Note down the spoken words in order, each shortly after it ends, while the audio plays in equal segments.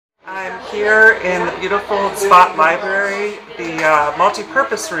here in the beautiful Spot Library, the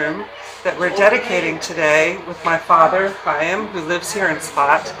multi-purpose room that we're dedicating today with my father, Chaim, who lives here in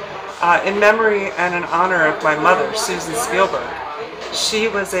Spot, in memory and in honor of my mother, Susan Spielberg. She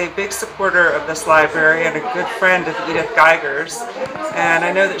was a big supporter of this library and a good friend of Edith Geiger's, and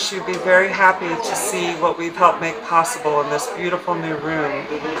I know that she would be very happy to see what we've helped make possible in this beautiful new room.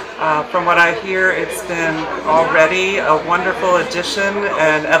 From what I hear, it's been already a wonderful addition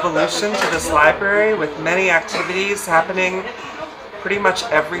and evolution to this library with many activities happening pretty much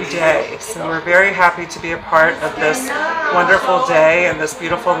every day. So we're very happy to be a part of this wonderful day and this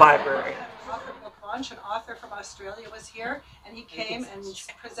beautiful library. An author from Australia was here, and he came and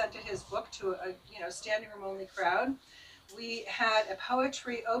presented his book to a standing room only crowd. We had a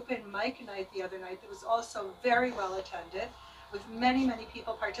poetry open mic night the other night that was also very well attended, with many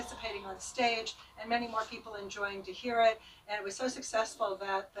people participating on stage and many more people enjoying to hear it. And it was so successful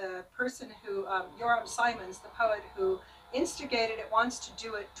that the person who, Yoram Simons, the poet who instigated it, wants to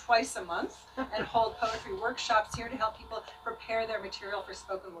do it twice a month and hold poetry workshops here to help people prepare their material for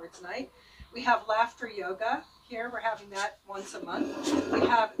Spoken Words Night. We have laughter yoga here. We're having that once a month. We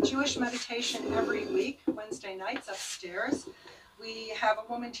have Jewish meditation every week, Wednesday nights upstairs. We have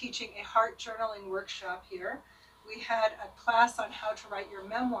a woman teaching a heart journaling workshop here. We had a class on how to write your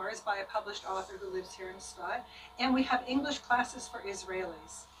memoirs by a published author who lives here in Spot. And we have English classes for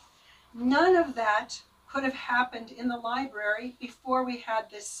Israelis. None of that could have happened in the library before we had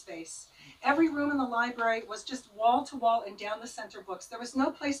this space. Every room in the library was just wall to wall and down the center books. There was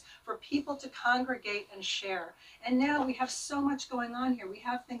no place for people to congregate and share. And now we have so much going on here. We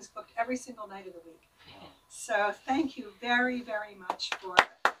have things booked every single night of the week. So thank you very much for